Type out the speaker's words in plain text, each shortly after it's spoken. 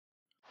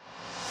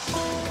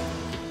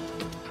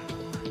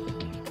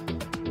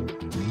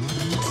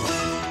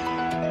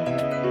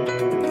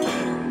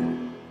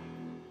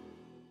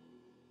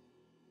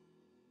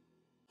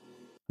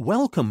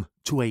Welcome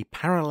to a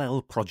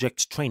Parallel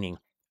Project Training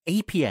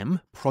APM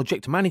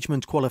Project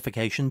Management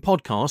Qualification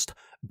podcast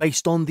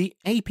based on the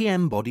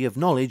APM Body of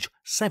Knowledge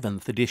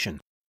 7th edition.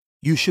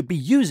 You should be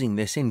using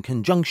this in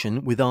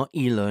conjunction with our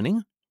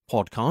e-learning,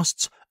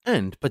 podcasts,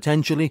 and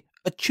potentially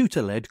a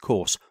tutor-led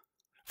course.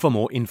 For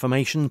more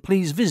information,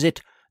 please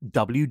visit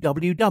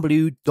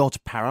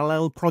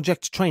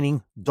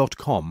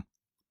www.parallelprojecttraining.com.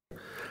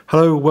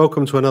 Hello,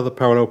 welcome to another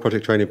Parallel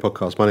Project Training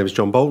podcast. My name is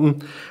John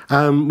Bolton.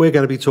 We're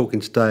going to be talking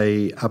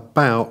today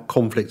about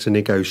conflict and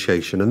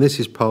negotiation, and this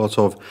is part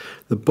of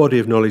the Body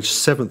of Knowledge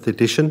 7th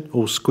edition,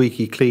 all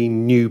squeaky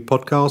clean new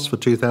podcast for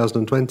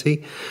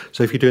 2020.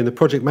 So if you're doing the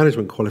Project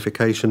Management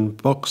Qualification,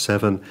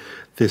 BoK7,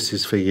 this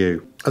is for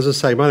you. As I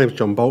say, my name is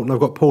John Bolton. I've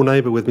got Paul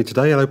Neighbour with me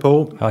today. Hello,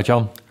 Paul. Hi,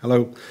 John.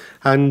 Hello.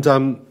 And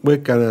we're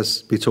going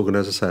to be talking,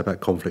 as I say,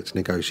 about conflict and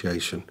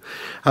negotiation.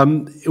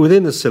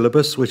 Within the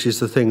syllabus, which is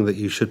the thing that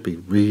you should be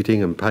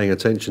reading and paying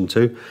attention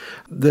to,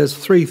 there's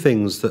three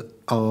things that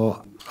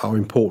are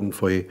important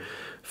for you.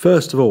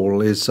 First of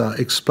all is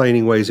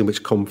explaining ways in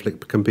which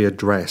conflict can be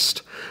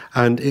addressed.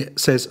 And it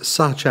says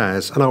such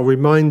as, and I'll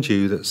remind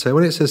you that so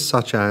when it says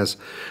such as,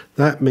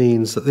 that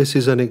means that this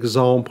is an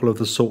example of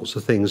the sorts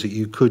of things that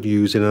you could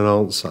use in an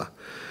answer.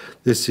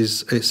 It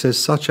says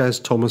such as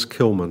Thomas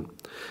Kilmann.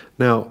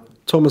 Now,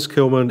 Thomas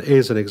Kilmann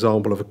is an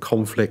example of a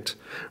conflict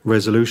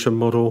resolution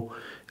model.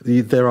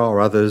 There are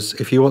others.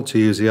 If you want to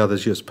use the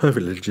others, it's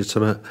perfectly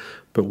legitimate,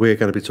 but we're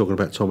going to be talking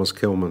about Thomas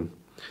Kilmann.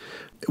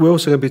 We're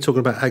also going to be talking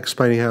about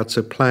explaining how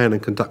to plan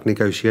and conduct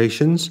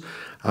negotiations.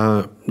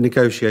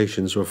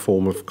 Negotiations are a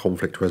form of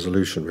conflict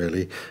resolution,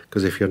 really,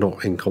 because if you're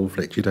not in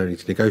conflict, you don't need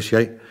to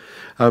negotiate.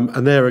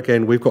 And there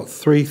again, we've got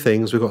three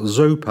things. We've got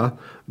ZOPA,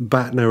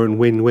 BATNA and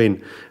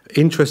win-win.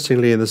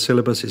 Interestingly, in the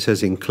syllabus, it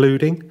says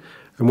including.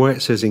 And where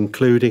it says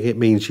including, it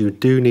means you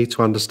do need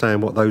to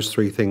understand what those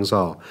three things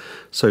are.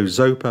 So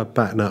ZOPA,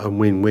 BATNA and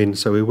win-win.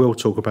 So we will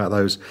talk about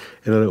those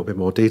in a little bit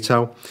more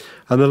detail.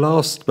 And the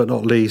last but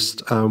not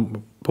least,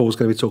 Paul's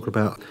going to be talking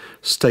about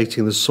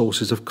stating the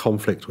sources of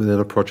conflict within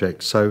a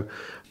project. So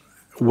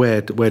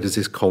where does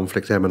this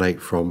conflict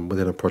emanate from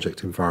within a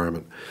project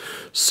environment?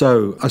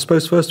 So I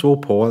suppose, first of all,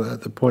 Paul,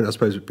 the point I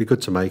suppose would be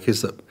good to make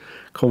is that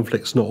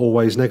conflict's not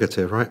always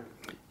negative, right?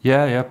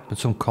 Yeah. But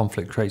some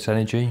conflict creates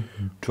energy,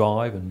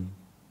 drive and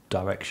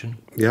direction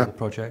for the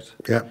project.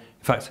 Yeah.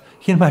 In fact,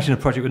 you can imagine a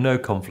project with no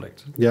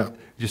conflict. Yeah.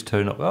 You just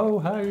turn up,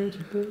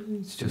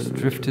 it's just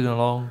drifting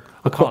along.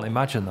 I can't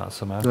imagine that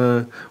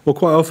somehow. Well,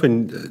 quite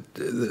often,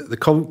 the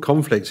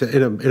conflict,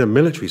 in a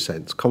military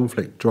sense,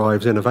 conflict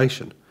drives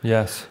innovation.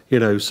 Yes.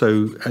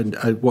 So and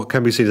what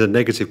can be seen as a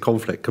negative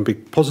conflict can be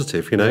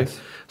positive, Yes.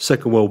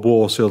 Second World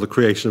War saw the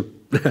creation of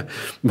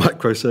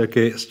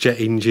microcircuits, jet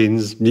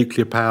engines,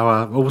 nuclear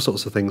power, all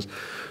sorts of things.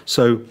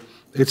 So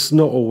it's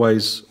not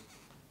always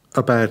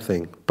a bad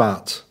thing,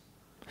 but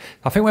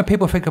I think when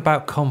people think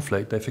about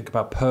conflict, they think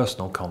about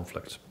personal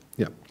conflict.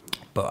 Yeah.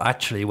 But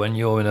actually, when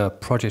you're in a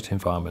project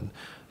environment,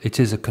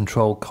 it is a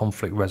controlled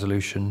conflict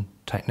resolution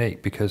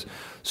technique, because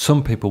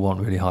some people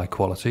want really high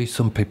quality,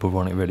 some people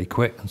want it really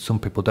quick, and some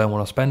people don't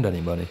want to spend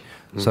any money.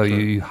 Okay. So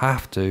you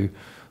have to,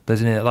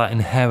 there's that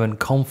inherent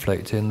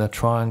conflict in the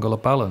triangle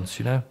of balance,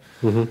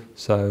 Mm-hmm.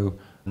 So,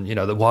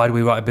 why do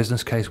we write a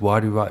business case? Why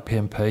do we write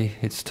PMP?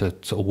 It's to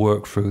sort of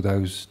work through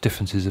those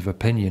differences of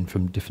opinion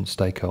from different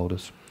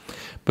stakeholders.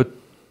 But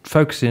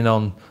focusing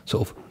on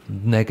sort of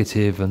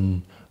negative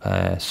and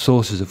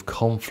sources of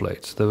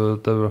conflict, there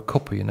are a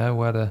couple,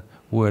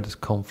 where does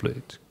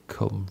conflict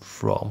come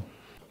from?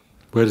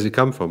 Where does it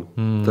come from?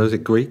 Is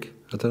it Greek?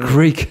 I don't know.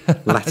 Greek?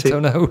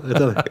 Latin? I don't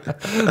know.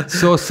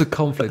 Source of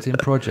conflict in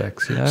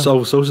projects,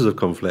 Sources of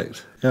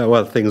conflict. Yeah,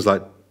 well, things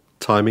like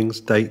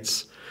timings,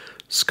 dates,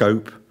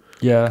 scope.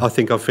 Yeah. I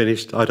think I've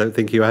finished. I don't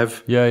think you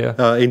have. Yeah.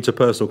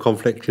 Interpersonal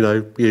conflict,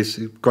 he's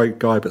a great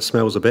guy but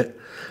smells a bit.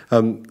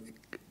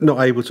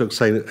 Not able to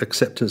say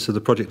acceptance of the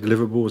project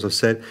deliverable, as I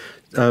said.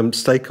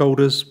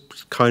 Stakeholders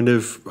kind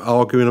of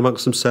arguing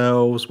amongst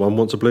themselves. One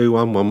wants a blue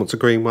one wants a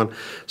green one.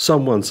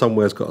 Someone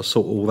somewhere's got to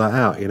sort all that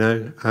out,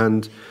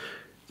 And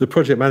the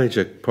project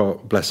manager,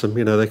 bless them,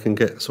 they can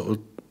get sort of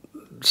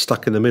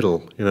stuck in the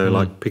middle,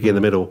 like piggy in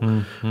the middle.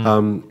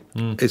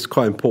 It's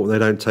quite important they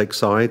don't take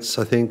sides,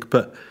 I think,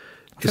 but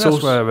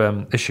that's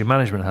where issue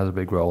management has a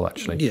big role,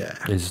 actually. Yeah.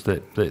 Is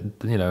that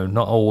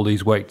not all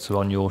these weights are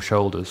on your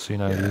shoulders. You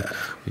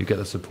get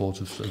the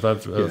support of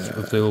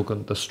the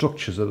organ. The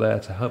structures are there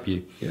to help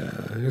you. Yeah,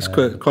 it's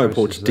quite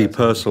important to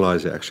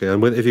depersonalise it, actually.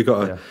 And if you've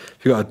got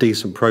a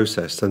decent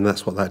process, then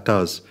that's what that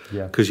does.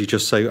 Yeah. Because you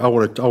just say, I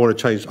want to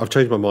change. I've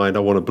changed my mind.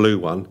 I want a blue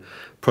one.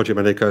 Project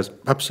manager goes,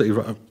 absolutely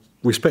right.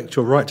 Respect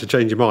your right to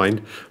change your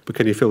mind, but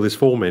can you fill this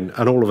form in?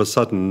 And all of a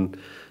sudden,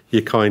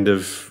 you kind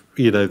of.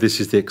 This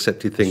is the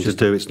accepted thing to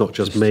do. It's not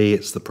just me,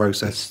 it's the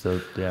process.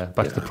 It's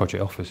back to the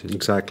project office.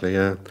 Exactly,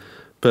 yeah.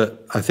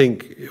 But I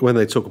think when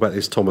they talk about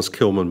this Thomas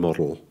Kilmann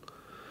model,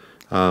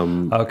 so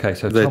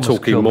they're Thomas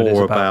talking Kilmann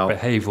more about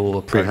behavioural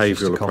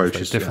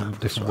approaches,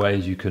 different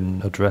ways you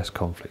can address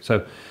conflict.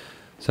 So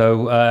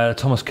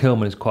Thomas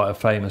Kilmann is quite a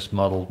famous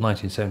model,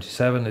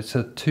 1977. It's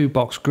a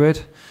 2-box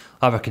grid.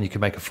 I reckon you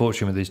could make a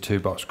fortune with these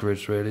 2-box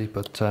grids, really.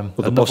 But well,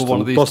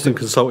 the Boston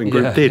Consulting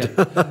Group did.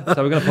 So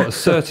we're going to put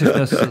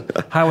assertiveness,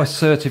 how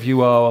assertive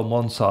you are on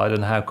one side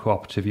and how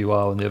cooperative you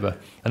are on the other.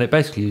 And it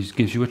basically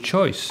gives you a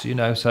choice, you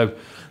know. So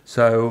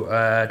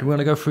do we want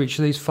to go through each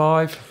of these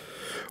 5?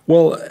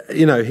 Well,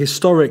 you know,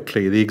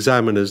 historically, the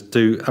examiners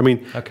do. I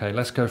mean, okay,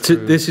 let's go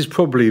through. This is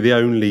probably the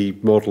only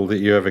model that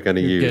you're ever going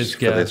to use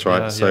for this,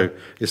 right? So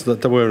it's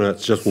not. Don't worry,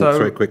 let's just walk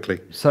through it quickly.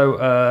 So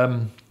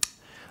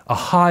a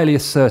highly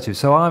assertive.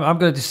 So I'm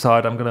going to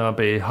decide I'm going to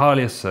be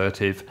highly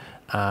assertive,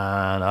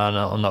 and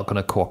I'm not going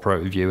to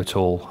cooperate with you at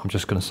all. I'm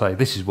just going to say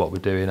this is what we're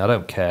doing. I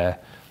don't care.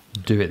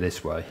 Do it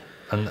this way,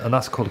 and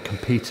that's called a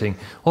competing.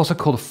 Also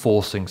called a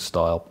forcing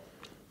style.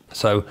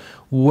 So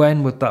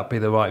when would that be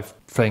the right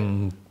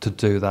thing to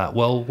do that?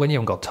 Well, when you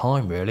haven't got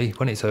time, really,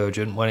 when it's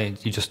urgent, when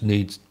you just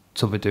need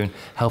something doing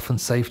health and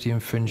safety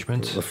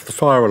infringement. The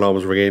fire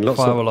alarm's ringing. Let's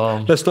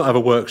not have a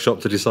workshop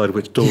to decide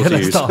which door to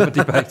use. Let's not have a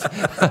debate.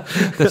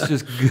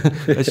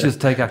 let's just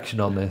take action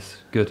on this.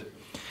 Good.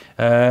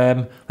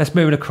 Let's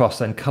move it across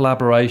then.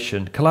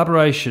 Collaboration.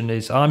 Collaboration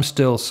is I'm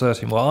still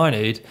asserting what I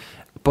need,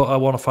 but I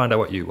want to find out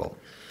what you want.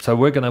 So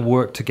we're going to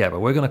work together.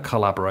 We're going to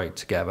collaborate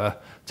together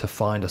to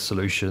find a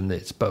solution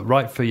that's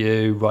right for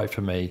you, right for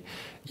me.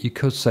 You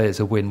could say it's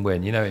a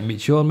win-win. You know, it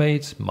meets your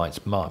needs, meets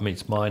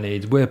my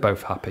needs. We're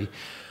both happy.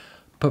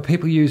 But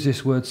people use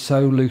this word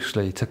so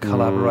loosely to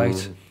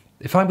collaborate.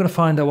 If I'm going to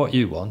find out what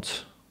you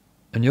want,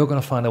 and you're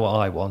going to find out what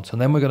I want, and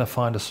then we're going to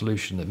find a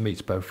solution that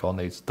meets both our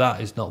needs,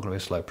 that is not going to be a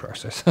slow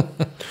process.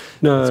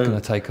 No. It's going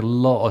to take a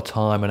lot of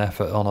time and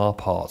effort on our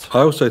part. I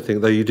also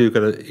think, though, you do got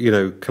to, you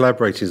know,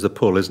 collaborating is the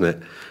pull, isn't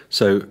it?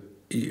 So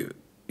you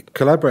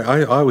collaborate.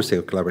 I always think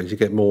of collaborating. You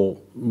get more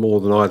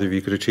than either of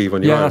you could achieve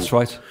on your own. Yeah, that's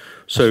right.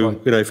 So,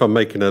 you know, if I'm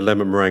making a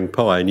lemon meringue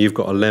pie and you've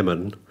got a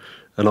lemon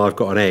and I've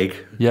got an egg,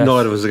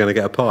 neither of us are going to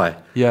get a pie.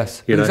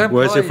 Yes. You know,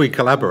 whereas if we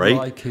collaborate...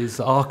 Like is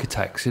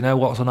architects, you know,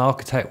 what's an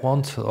architect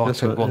want? An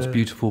architect wants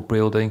beautiful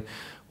building.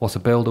 What's a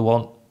builder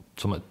want?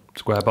 Some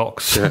square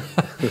box. Yeah.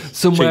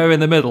 Somewhere in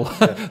the middle,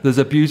 there's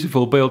a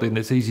beautiful building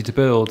that's easy to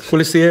build.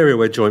 Well, it's the area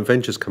where joint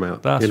ventures come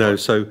out. That's right.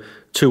 So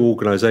 2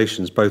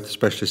 organisations, both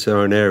specialists in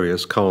their own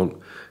areas,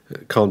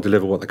 can't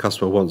deliver what the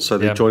customer wants, so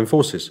they join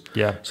forces.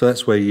 Yeah. So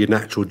that's where your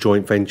natural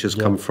joint ventures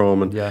come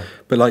from. And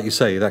but like you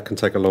say, that can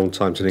take a long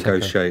time to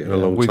negotiate and a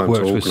long time to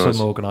organise. We've worked with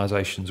some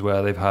organisations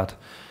where they've had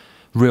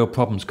real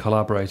problems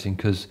collaborating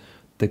because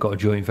they've got a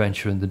joint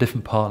venture and the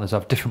different partners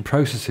have different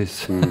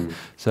processes.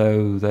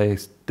 So they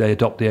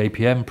adopt the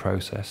APM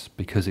process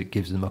because it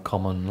gives them a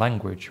common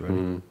language,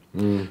 really.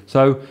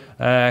 So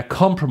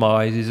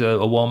compromise is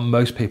a one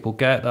most people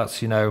get.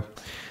 That's, you know,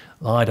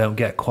 I don't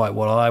get quite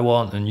what I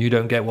want and you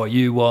don't get what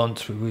you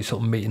want. We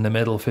sort of meet in the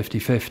middle,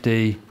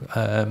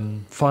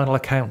 50-50. Final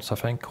accounts, I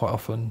think, quite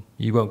often,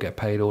 you won't get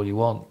paid all you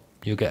want.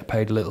 You'll get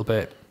paid a little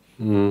bit,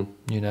 you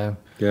know.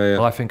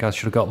 Well, I think I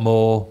should have got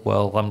more.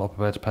 Well, I'm not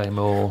prepared to pay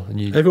more.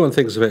 And everyone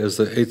thinks of it as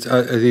it's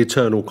the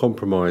eternal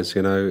compromise,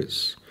 you know.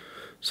 It's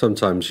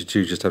sometimes you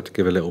do just have to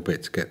give a little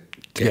bit to get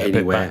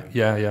anywhere.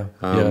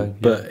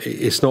 But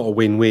it's not a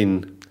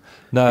win-win.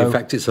 No. In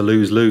fact, it's a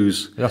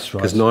lose-lose. That's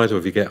right. Because neither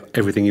of you get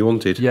everything you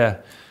wanted. Yeah,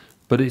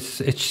 but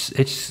it's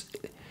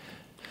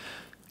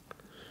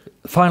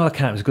final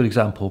account is a good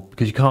example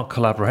because you can't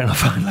collaborate on a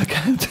final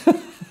account.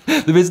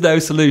 There is no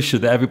solution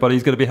that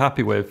everybody's going to be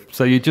happy with,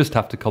 so you just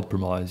have to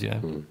compromise. You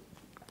know,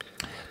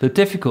 the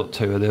difficult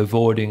two are the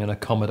avoiding and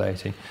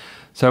accommodating.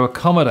 So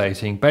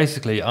accommodating,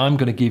 basically, I'm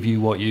going to give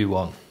you what you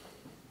want.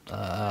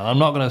 I'm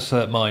not going to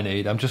assert my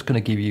need. I'm just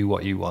going to give you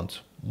what you want.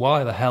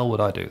 Why the hell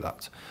would I do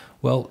that?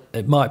 Well,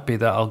 it might be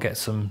that I'll get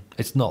some,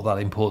 it's not that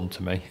important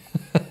to me.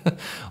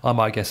 I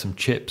might get some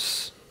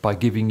chips by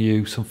giving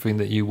you something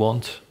that you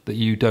want, that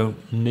you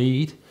don't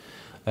need.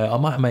 I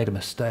might have made a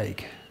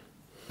mistake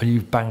and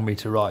you've banged me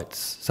to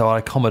rights. So I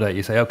accommodate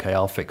you, say, okay,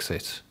 I'll fix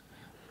it.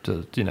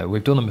 You know,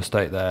 we've done a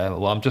mistake there.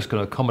 Well, I'm just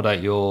going to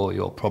accommodate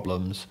your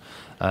problems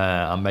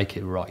and make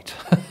it right.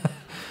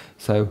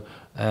 So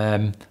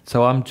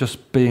I'm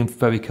just being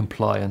very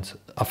compliant.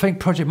 I think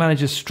project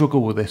managers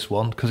struggle with this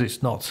one because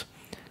it's not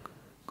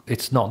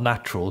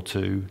natural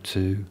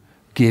to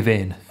give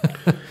in.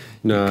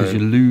 No, because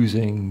you're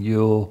losing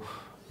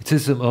it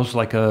is almost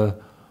like a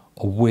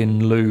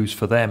win-lose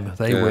for them.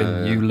 They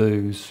win, you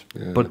lose.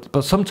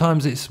 But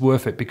sometimes it's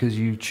worth it because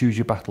you choose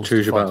your battles.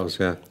 Choose your battles,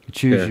 You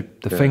choose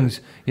the things,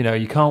 you know,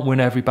 you can't win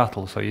every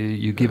battle, so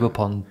you give up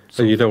on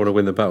something. And you don't want to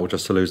win the battle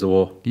just to lose the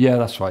war. Yeah,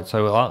 that's right.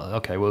 So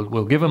okay,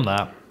 we'll give them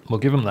that. We'll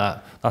give them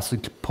that. That's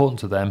important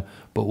to them.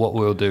 But what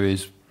we'll do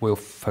is we'll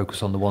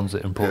focus on the ones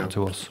that are important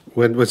to us.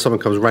 When someone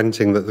comes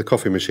ranting that the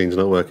coffee machine's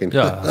not working.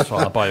 Yeah, that's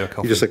right. I'll buy you a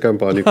coffee. You just say, go and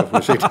buy a new coffee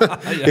machine.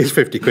 It's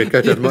 50 quid.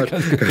 Go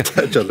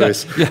to John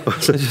Lewis.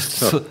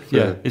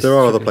 There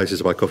are other places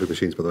to buy coffee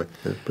machines, by the way.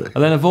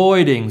 And then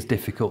avoiding's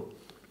difficult.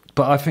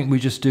 But I think we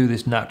just do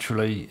this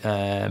naturally.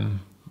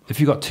 If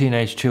you've got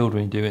teenage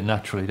children, you do it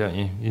naturally, don't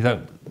you? You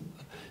don't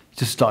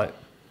just like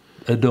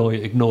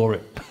ignore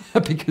it.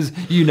 Because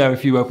you know,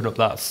 if you open up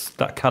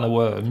that can of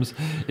worms,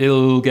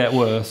 it'll get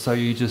worse. So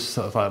you just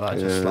sort of like that,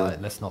 just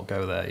like, let's not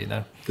go there, you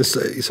know.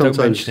 Don't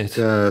mention it.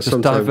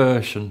 Just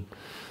diversion.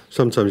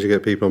 Sometimes you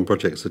get people on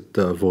projects that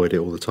avoid it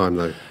all the time,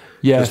 though.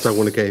 Yes. Just don't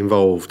want to get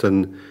involved,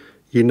 and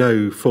you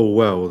know full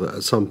well that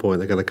at some point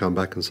they're going to come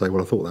back and say,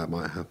 well, I thought that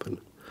might happen.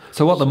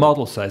 So what the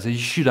model says is you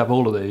should have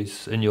all of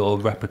these in your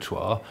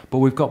repertoire, but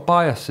we've got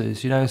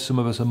biases. You know, some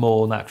of us are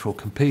more natural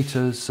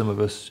competers, some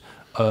of us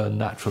are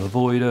natural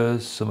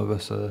avoiders, some of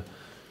us are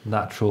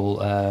natural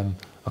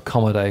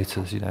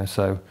accommodators, you know,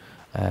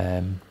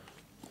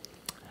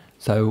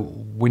 so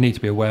we need to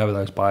be aware of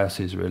those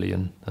biases really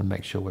and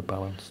make sure we're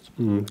balanced.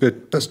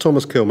 Good. That's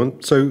Thomas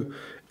Kilmann. So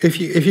if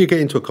you get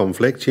into a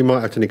conflict, you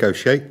might have to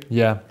negotiate.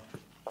 Yeah.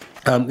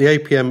 The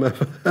APM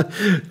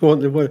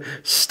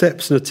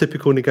steps in a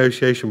typical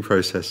negotiation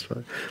process.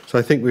 Right? So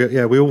I think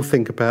we all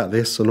think about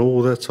this and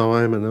all the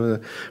time,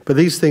 but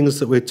these things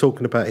that we're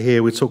talking about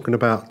here, we're talking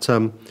about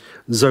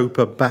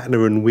ZOPA,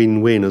 BATNA, and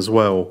win-win as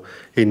well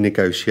in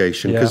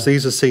negotiation, because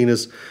these are seen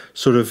as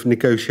sort of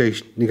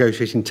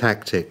negotiating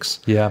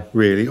tactics. Yeah,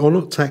 really, or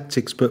not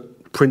tactics,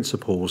 but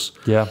principles.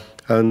 Yeah,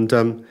 and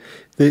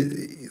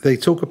they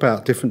talk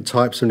about different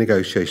types of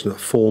negotiation: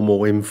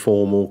 formal,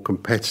 informal,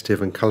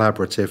 competitive, and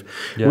collaborative.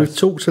 Yes. We've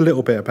talked a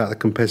little bit about the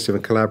competitive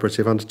and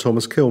collaborative under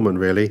Thomas Kilmann,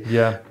 really.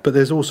 Yeah, but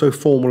there's also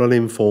formal and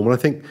informal. I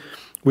think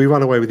we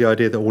run away with the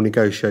idea that all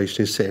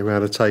negotiation is sitting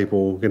around a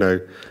table, you know,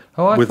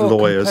 with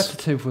lawyers.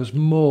 Competitive was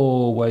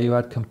more where you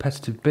had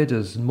competitive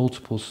bidders and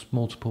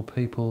multiple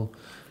people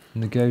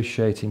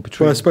negotiating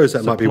between. Well, I suppose that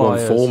suppliers. Might be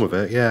one form of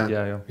it.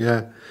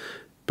 Yeah.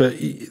 But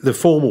the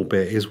formal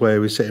bit is where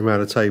we're sitting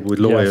around a table with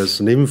lawyers,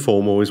 and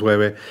informal is where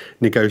we're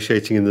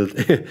negotiating in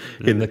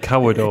the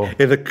corridor,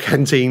 in the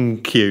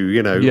canteen queue.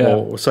 You know.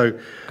 Yeah. So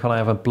can I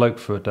have a bloke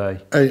for a day?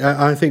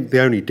 I think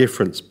the only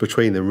difference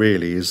between them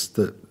really is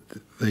the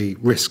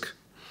risk.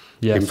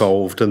 Yes.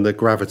 Involved and the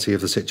gravity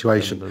of the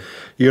situation.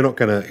 You're not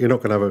going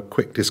to have a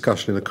quick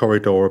discussion in the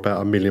corridor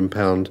about £1 million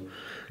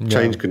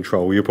change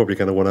control. You're probably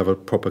going to want to have a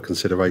proper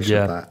consideration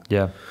of that.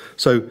 Yeah.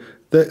 So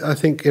I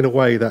think in a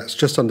way that's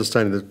just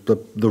understanding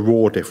the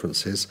raw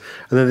differences,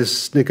 and then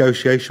this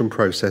negotiation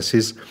process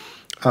is.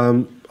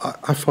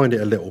 I find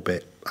it a little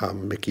bit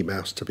Mickey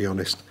Mouse, to be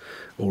honest.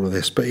 All of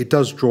this, but it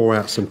does draw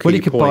out some key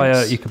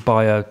points. You could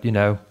buy a. You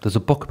know, there's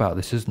a book about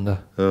this, isn't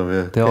there? Oh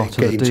yeah. The Art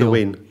of the Deal. To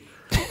win.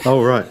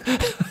 Oh, right.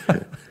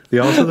 The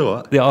art of the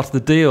what? The art of the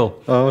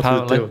deal. Oh, art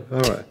of the deal. All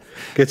right.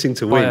 Getting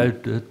to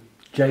win.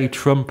 J.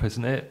 Trump,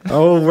 isn't it?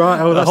 Oh, right.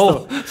 Oh,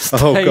 that's the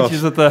whole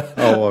stages of the...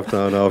 Oh, I've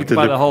done. You can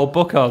buy the whole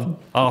book on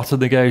art of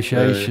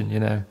negotiation, you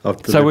know.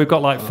 So we've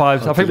got like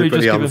 5... I think we've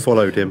just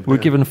unfollowed him. We're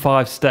given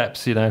 5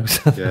 steps, you know.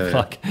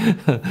 Like,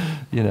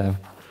 you know,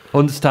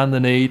 understand the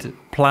need,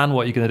 plan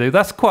what you're going to do.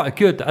 That's quite a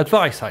good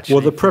advice, actually.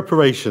 Well, the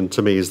preparation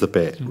to me is the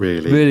bit,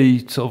 really.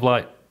 Really sort of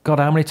like... God,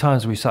 how many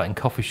times have we sat in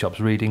coffee shops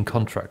reading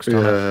contracts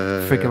trying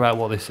to figure out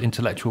what this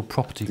intellectual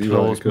property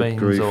clause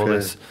means, or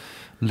this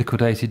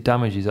liquidated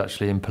damages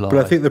actually imply?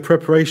 But I think the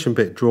preparation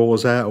bit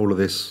draws out all of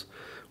this,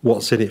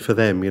 what's in it for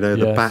them, you know,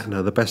 the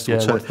BATNA, the best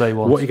alternative.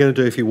 What are you going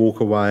to do if you walk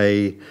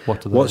away?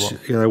 What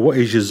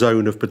is your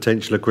zone of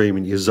potential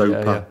agreement, your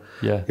ZOPA?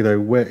 You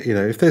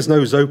know, if there's no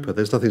ZOPA,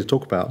 there's nothing to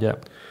talk about. Yeah.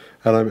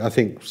 And I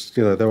think,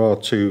 you know, there are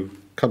 2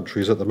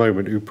 countries at the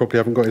moment who probably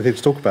haven't got anything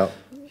to talk about.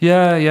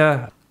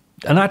 Yeah.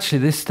 And actually,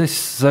 this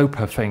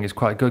ZOPA thing is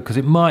quite good, because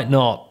you might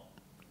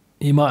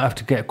have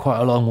to get quite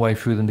a long way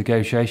through the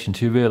negotiation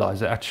to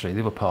realise that actually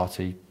the other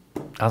party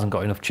hasn't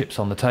got enough chips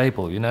on the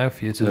table, you know,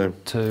 for you to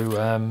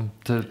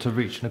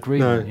reach an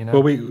agreement. No. You know?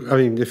 Well,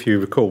 if you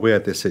recall, we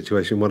had this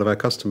situation with one of our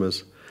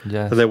customers.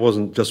 Yes. And there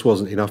wasn't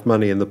enough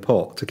money in the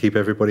pot to keep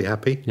everybody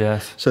happy.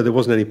 Yes. So there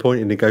wasn't any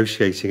point in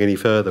negotiating any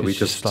further. We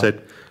just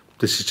said,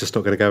 this is just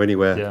not going to go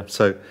anywhere. Yeah.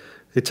 So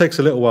it takes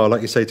a little while,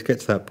 like you say, to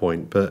get to that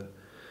point, but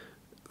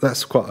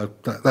that's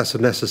a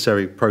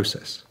necessary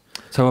process.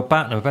 So a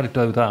BATNA, we've got to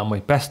do that, aren't we?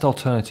 Best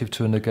alternative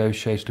to a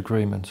negotiated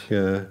agreement.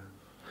 Yeah.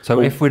 So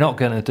if we're not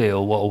getting a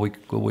deal, what are we?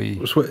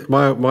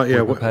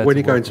 When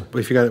you go into,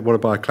 if you want to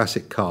buy a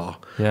classic car,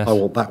 yes. I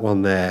want that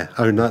one there.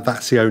 Oh, no,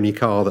 that's the only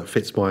car that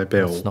fits my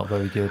bill. That's not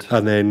very good.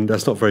 And then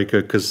that's not very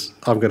good because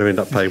I'm going to end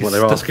up paying what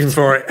they're asking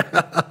for it.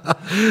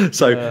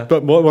 So,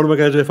 but what am I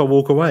going to do if I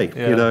walk away?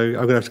 Yeah. You know, I'm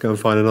going to have to go and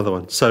find another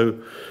one. So,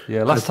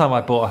 last time I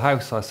bought a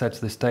house, I said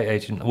to the estate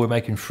agent, "We're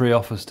making 3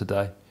 offers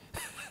today."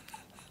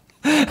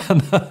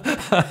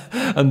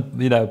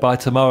 and you know, by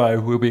tomorrow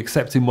we'll be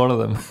accepting one of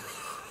them.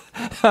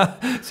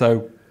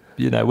 So,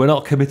 you know, we're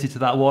not committed to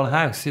that one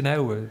house, you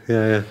know. We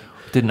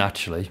didn't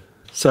actually.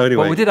 So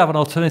anyway, but we did have an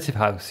alternative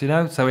house, you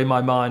know. So in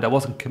my mind, I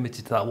wasn't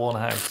committed to that one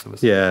house.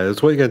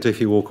 That's what you're going to do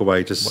if you walk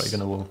away. Just what you're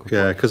going to walk away.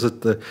 Yeah, because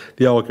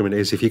the argument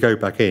is if you go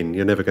back in,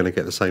 you're never going to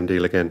get the same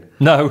deal again.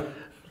 No.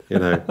 You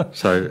know.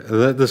 So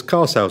the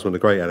car salesmen are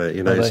great at it.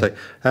 You know, you say,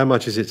 how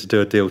much is it to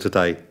do a deal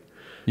today?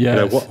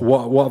 Yes.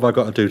 What have I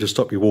got to do to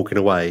stop you walking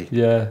away?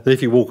 Yeah. And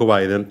if you walk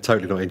away, they're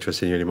totally not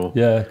interested in you anymore.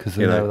 Yeah, because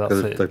they know that's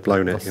it. They've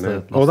blown it.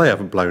 Or they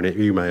haven't blown it.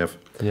 You may have.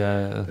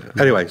 Yeah.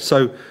 Anyway,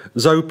 so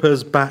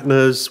ZOPAs,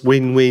 BATNAs,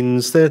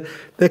 win-wins, they're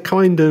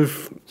kind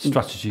of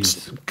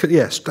strategies.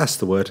 Yes, that's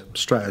the word.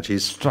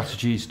 Strategies.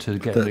 Strategies to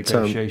get the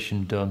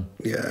negotiation done.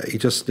 Yeah, you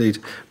just need.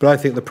 But I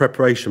think the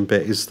preparation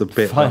bit is the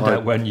bit. Find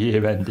out when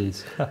year end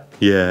is.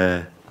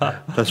 Yeah,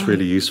 that's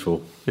really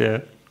useful. Yeah.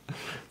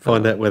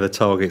 Find out where the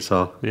targets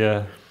are.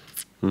 Yeah.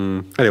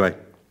 Anyway,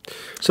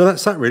 so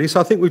that's that really.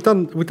 So I think we've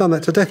done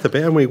that to death a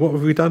bit, haven't we? What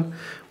have we done?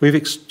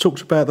 We've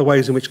talked about the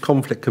ways in which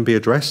conflict can be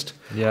addressed.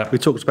 Yeah. We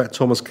talked about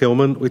Thomas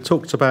Kilmann. We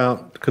talked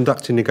about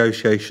conducting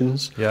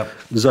negotiations. Yeah.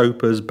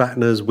 ZOPAs,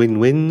 BATNAs,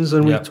 win-wins,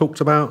 and Yeah. we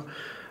talked about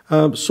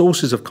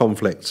sources of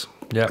conflict.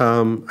 Yeah.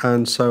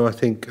 And so I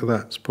think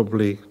that's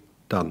probably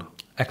done.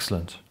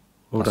 Excellent.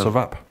 Well That's done. a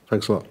wrap.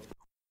 Thanks a lot.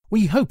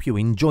 We hope you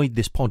enjoyed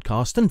this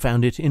podcast and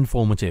found it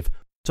informative.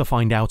 To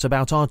find out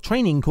about our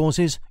training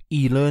courses,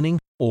 e-learning,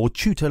 or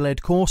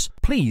tutor-led course,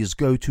 please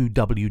go to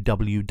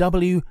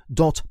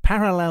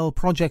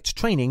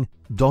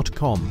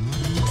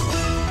www.parallelprojecttraining.com.